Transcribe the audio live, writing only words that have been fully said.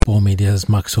PAW Media's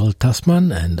Maxwell,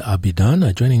 Tasman and Abidan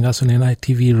are joining us on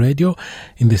NITV Radio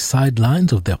in the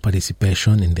sidelines of their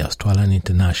participation in the Australian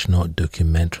International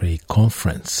Documentary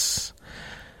Conference.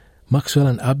 Maxwell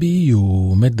and Abby,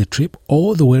 you made the trip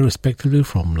all the way respectively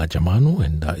from Lajamanu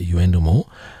and Yuendumu.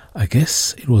 I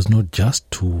guess it was not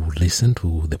just to listen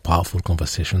to the powerful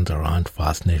conversations around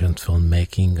First Nations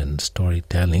filmmaking and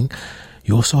storytelling.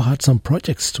 You also had some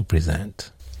projects to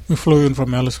present. We flew in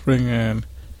from Alice Spring and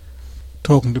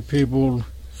talking to people,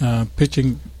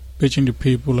 pitching to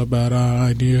people about our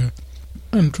idea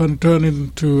and trying to turn it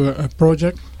into a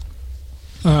project.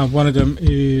 One of them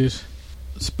is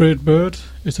Spirit Birds.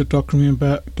 It's a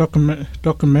documentary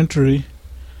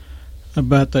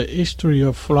about the history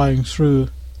of flying through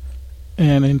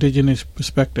an Indigenous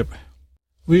perspective.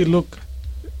 We look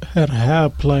at how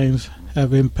planes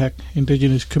have impact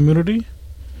Indigenous community.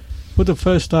 For the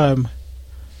first time,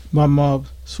 my mom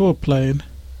saw a plane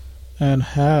and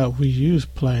how we use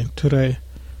plane today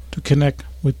to connect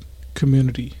with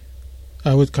community,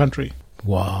 with country.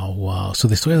 Wow. So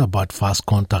the story is about first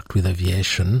contact with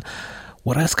aviation.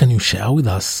 What else can you share with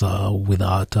us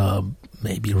without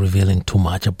maybe revealing too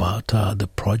much about the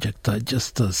project?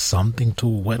 Just something to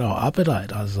whet our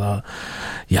appetite as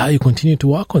you continue to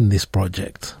work on this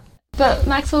project. But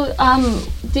Maxwell,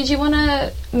 did you want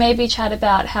to maybe chat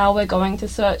about how we're going to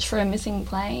search for a missing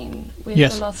plane with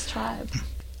Yes. the Lost Tribe?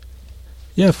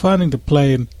 Yeah, finding the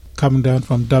plane coming down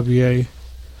from WA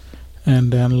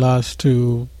and then last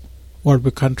to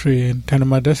Warburg Country in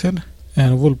Tanami Desert,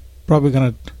 and we're probably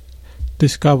going to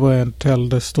discover and tell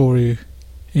the story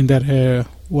in that area,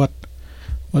 what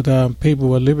people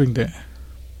were living there.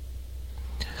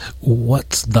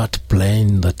 What's that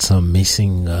plane that's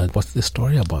missing? What's the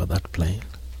story about that plane?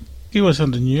 It was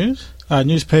on the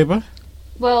newspaper.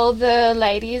 Well, the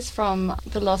ladies from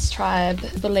the Lost Tribe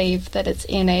believe that it's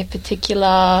in a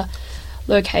particular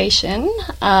location,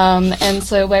 and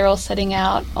so we're all setting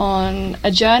out on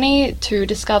a journey to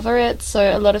discover it.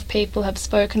 So a lot of people have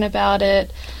spoken about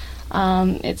it.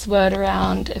 It's word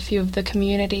around a few of the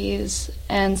communities,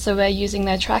 and so we're using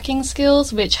their tracking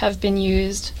skills, which have been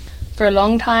used for a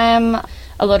long time.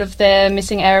 A lot of their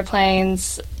missing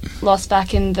aeroplanes lost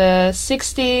back in the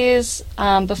 60s,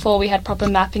 before we had proper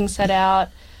mapping set out.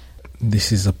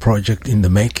 This is a project in the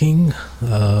making.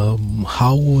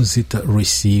 How was it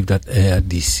received at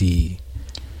ARDC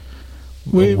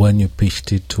when you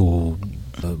pitched it to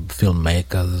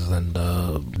filmmakers and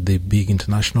the big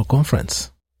international conference?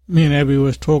 Me and Abby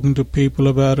was talking to people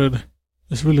about it.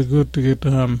 It's really good to get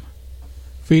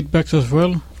feedbacks as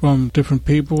well from different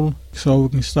people so we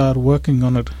can start working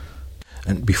on it.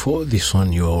 And before this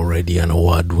one, you're already an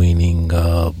award-winning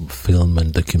film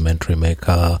and documentary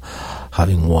maker,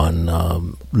 having won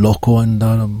local and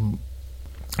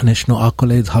national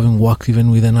accolades, having worked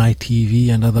even with NITV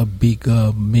and other big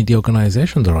media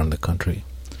organizations around the country.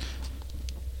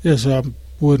 Yes, I'm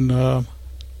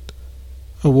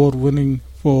award-winning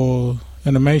for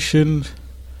animation,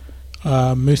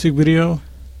 music video,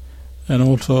 and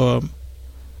also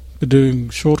doing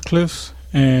short clips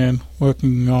and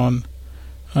working on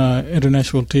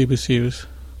international TV series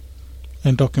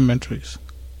and documentaries.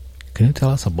 Can you tell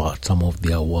us about some of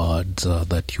the awards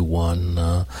that you won?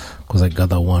 Because I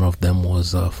gather one of them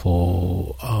was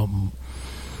for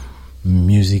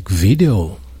music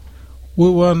video. We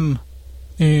won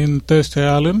in Thursday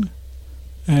Island,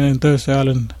 and in Thursday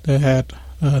Island they had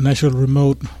a National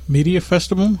Remote Media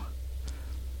Festival.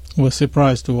 I was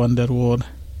surprised to win that award.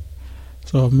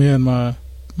 So me and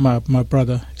my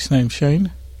brother, his name's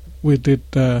Shane, we did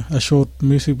a short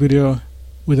music video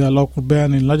with our local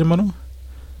band in Lajamanu.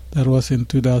 That was in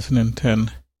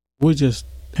 2010. We just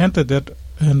entered that,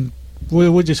 and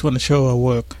we just want to show our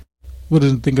work. We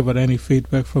didn't think about any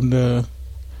feedback from the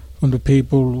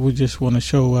people. We just want to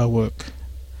show our work.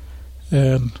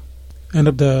 And end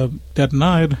of that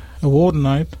night, award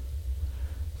night,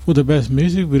 for the best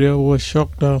music video, we were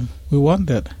shocked we won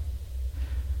that.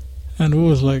 And we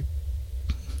was like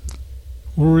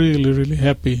really, really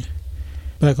happy.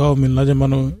 Back home in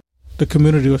Lajamanu, the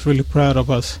community was really proud of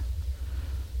us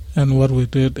and what we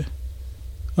did.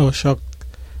 I was shocked.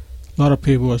 A lot of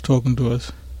people was talking to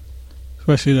us,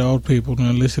 especially the old people,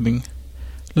 listening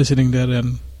there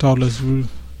and told us you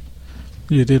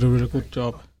did a really good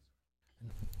job.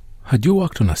 Had you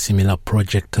worked on a similar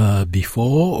project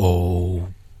before, or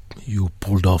you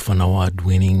pulled off an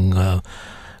award-winning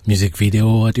music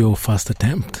video at your first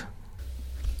attempt?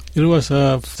 It was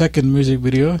a second music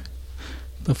video.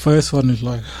 The first one is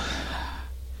like,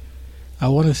 I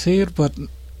want to see it, but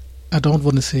I don't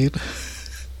want to see it.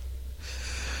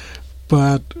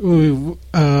 But we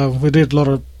did a lot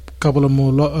of couple of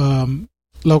more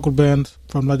local bands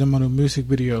from Lajamanu music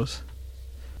videos.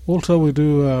 Also, we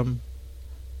do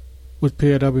with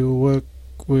PAW, we work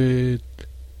with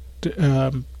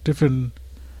different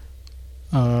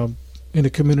in the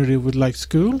community with like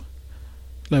school.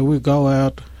 Like we go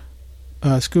out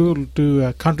school, do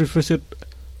a country visit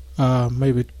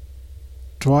maybe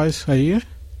twice a year.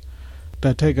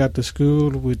 They take out the school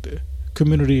with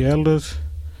community elders,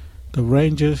 the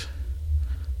rangers,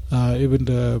 even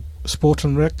the sports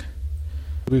and rec.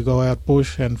 We go out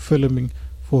bush and filming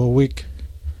for a week,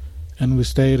 and we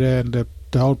stay there, and the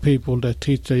old people that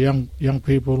teach the young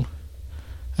people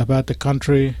about the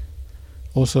country,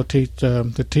 also teach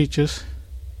the teachers.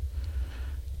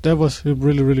 That was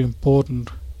really, really important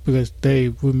because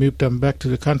we moved them back to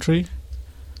the country,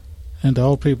 and the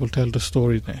old people tell the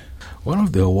story there. One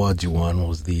of the awards you won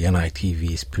was the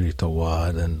NITV Spirit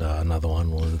Award, and another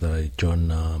one was the John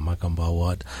Makamba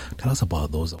Award. Tell us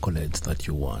about those accolades that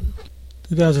you won.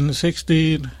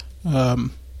 2016,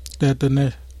 at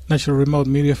the National Remote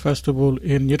Media Festival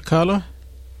in Yirrkala,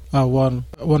 I won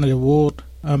the award,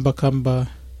 Ambakamba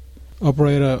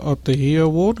Operator of the Year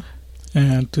Award.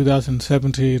 And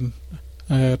 2017,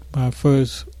 I had my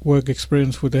first work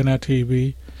experience with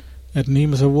NITV at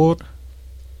NEMA's Award,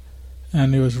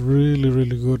 and it was really,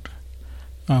 really good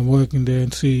working there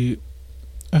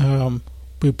and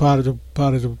be part of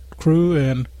the crew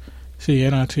and see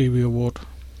NITV Award.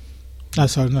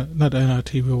 Sorry, not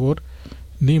NITV Award,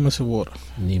 NEMA's Award.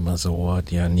 NEMA's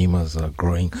Award, yeah. NEMA's are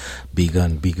growing bigger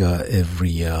and bigger every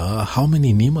year. How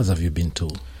many NEMA's have you been to?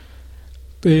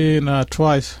 Been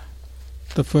twice.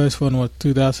 The first one was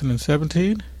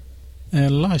 2017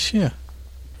 and last year.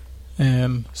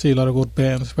 And see a lot of good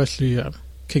bands, especially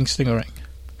King Stingray.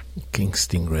 King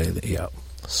Stingray, yeah.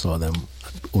 Saw them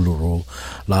at Uluru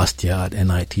last year at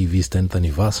NITV's 10th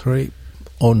anniversary.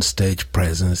 On-stage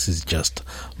presence is just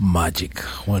magic.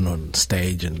 When on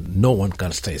stage and no one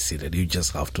can stay seated, you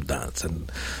just have to dance.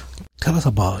 And tell us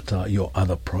about your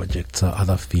other projects,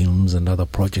 other films and other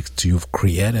projects you've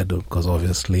created, because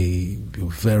obviously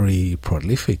you're very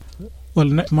prolific. Well,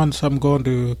 next month I'm going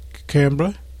to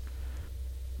Canberra.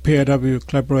 PAW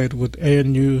collaborated with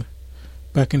ANU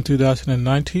back in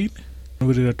 2019.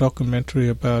 We did a documentary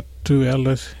about two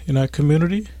elders in our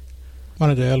community.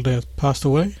 One of the elders passed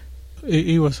away.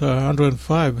 He was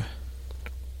 105.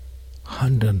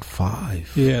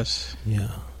 105? Yes. Yeah.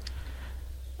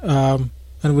 And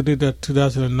we did that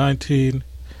 2019.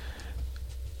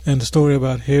 And the story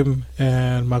about him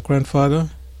and my grandfather,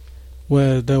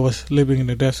 where they was living in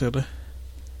the desert.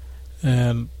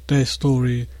 And their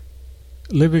story,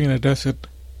 living in the desert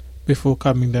before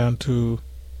coming down to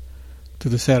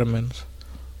the settlements.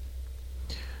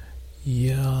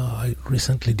 Yeah, I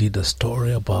recently did a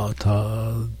story about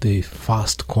the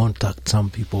first contact. Some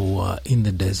people were in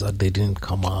the desert, they didn't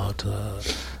come out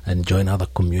and join other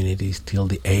communities till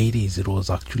the 80s. It was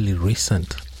actually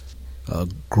recent.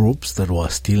 Groups that were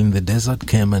still in the desert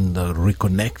came and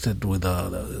reconnected with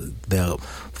their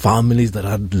families that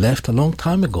had left a long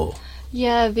time ago.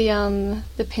 Yeah, the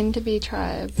Pintabee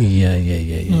tribe. Yeah.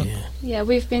 Yeah,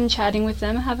 we've been chatting with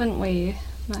them, haven't we,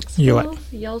 Maxwell?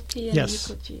 Yolti and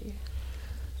Yukuji.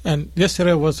 And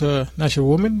yesterday was National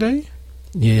Women's Day.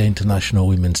 Yeah, International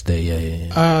Women's Day.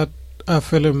 Yeah. I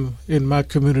filmed in my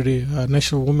community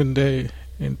National Women's Day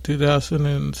in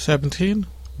 2017.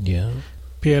 Yeah.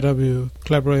 PAW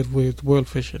collaborated with World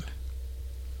Vision.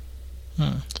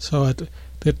 So I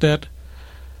did that,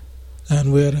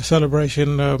 and we had a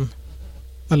celebration, a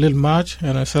little march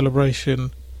and a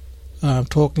celebration,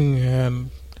 talking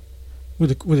and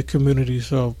with the community.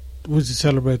 So we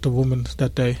celebrate the women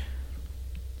that day.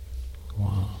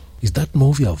 Wow. Is that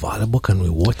movie available? Can we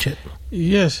watch it?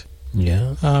 Yes.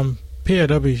 Yeah.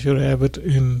 PAW should have it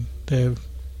in the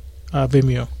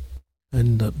Vimeo.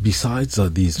 And besides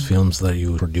these films that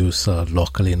you produce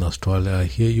locally in Australia, I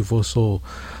hear you've also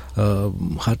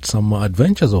had some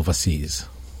adventures overseas.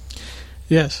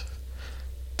 Yes.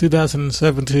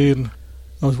 2017,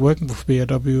 I was working for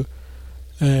PAW,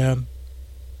 and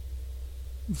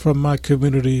from my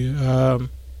community, from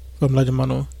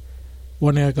Lajamanu,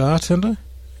 Waniaga Art Centre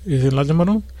is in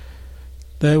Lajamanu.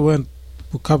 They went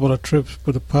a couple of trips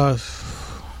for the past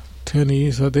 10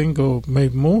 years, I think, or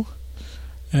maybe more.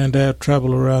 And they have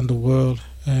traveled around the world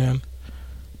and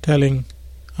telling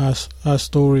us our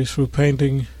stories through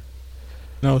painting.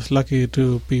 And I was lucky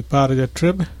to be part of that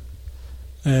trip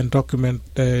and document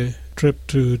the trip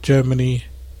to Germany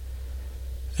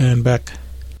and back.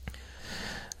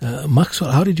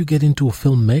 Maxwell, how did you get into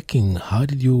filmmaking? How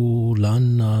did you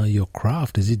learn your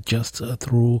craft? Is it just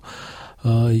through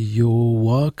your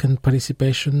work and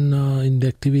participation in the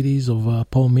activities of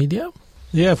PAW Media?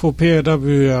 Yeah, for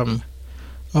PAW,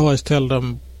 I always tell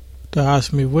them, they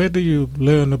ask me, where do you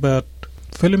learn about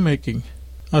filmmaking?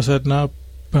 I said, no,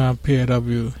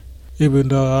 PAW. Even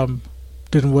though I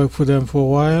didn't work for them for a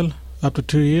while, after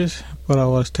 2 years, but I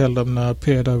always tell them, now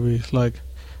PAW is like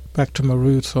back to my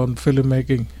roots on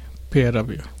filmmaking,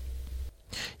 PAW.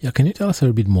 Yeah, can you tell us a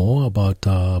little bit more about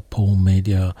PAW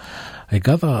Media? I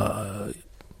gather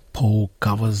PAW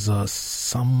covers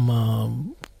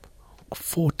some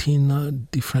 14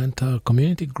 different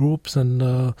community groups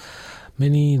and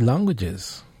many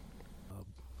languages.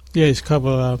 Yeah, it's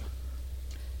covered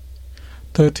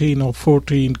 13 or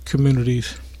 14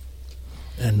 communities.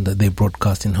 And they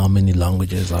broadcast in how many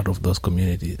languages out of those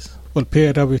communities? Well,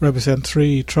 PAW represents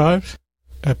 3 tribes.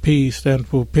 P stands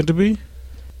for Pintupi,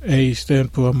 A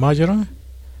stands for Majara,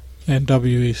 and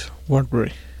W is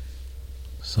Wartburg.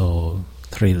 So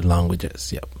 3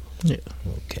 languages, yep. Yeah.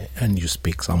 Okay, and you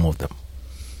speak some of them?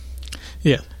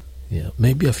 Yeah. Yeah,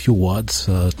 maybe a few words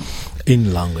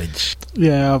in language.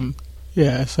 Yeah,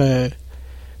 say,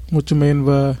 what you mean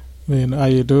by, how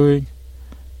you doing?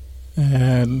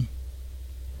 And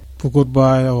for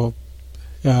goodbye or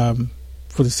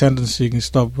for the sentencing and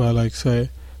stuff, like say,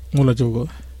 Ngula Jogo.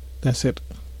 That's it.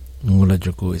 Ngula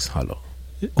Jogo is hello.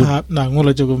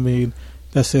 Ngula Jogo means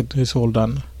that's it, it's all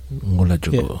done. Ngula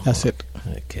Jogo. Yeah, that's it.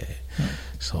 Okay.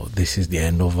 So this is the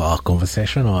end of our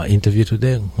conversation, our interview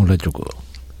today. Ngula Jogo.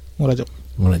 Ngula Jogo.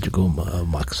 Ngula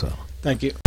Jogo, Maxwell. Thank you.